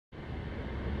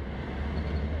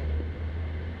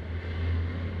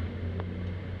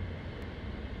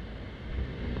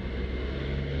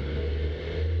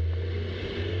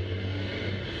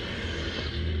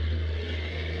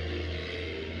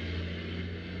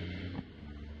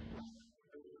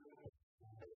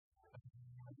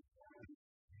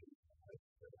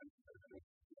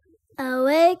I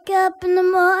wake up in the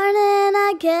morning,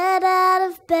 I get out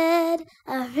of bed.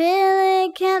 I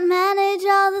really can't manage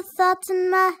all the thoughts in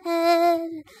my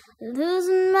head.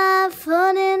 Losing my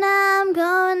footing, I'm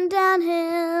going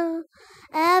downhill.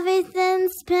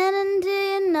 Everything's spinning, do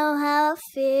you know how I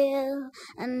feel?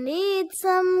 I need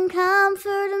some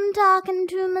comfort, I'm talking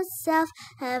to myself.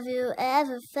 Have you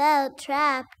ever felt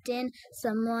trapped in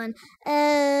someone else?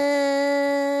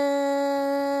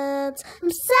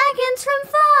 I'm seconds from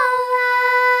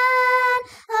falling,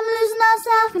 I'm losing all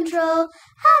self-control.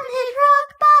 Haven't hit rock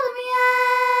bottom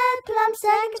yet, but I'm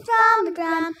seconds from the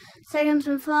ground, seconds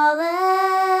from falling.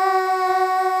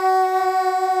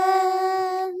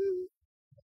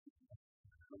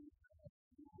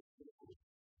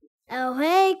 I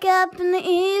wake up in the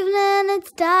evening,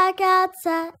 it's dark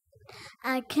outside.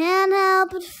 I can't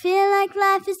help but feel like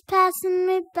life is passing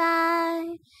me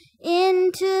by.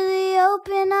 Into the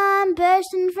open, I'm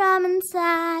bursting from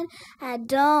inside. I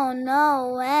don't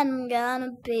know when I'm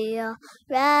gonna be alright.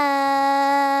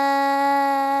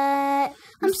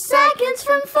 I'm seconds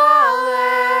from falling,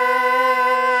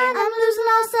 I'm losing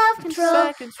all self-control.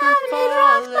 Haven't hit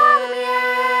rock bottom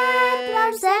yet, but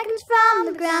I'm seconds from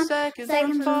the ground, seconds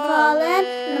from falling.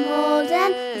 And I'm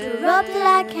holding to a rope that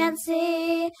I can't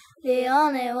see. The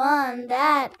only one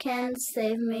that can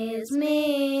save me is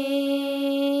me.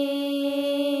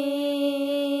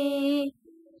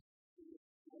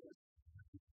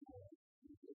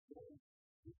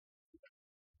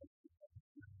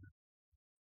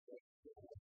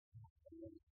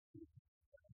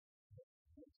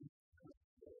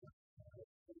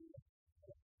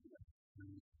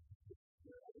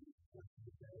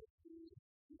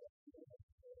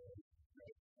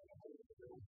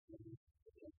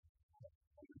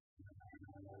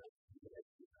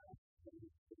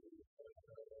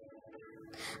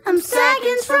 I'm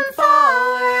seconds from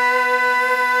falling,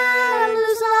 I'm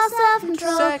losing all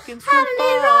self-control. Haven't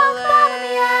hit rock bottom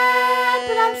yet,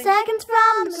 but I'm seconds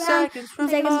from the ground, seconds from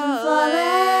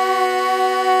falling.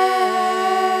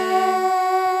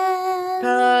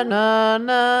 Na na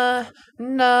na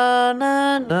na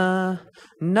na na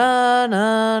na na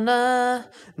na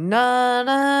na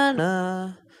na na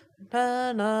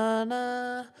na na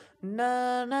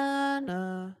na na na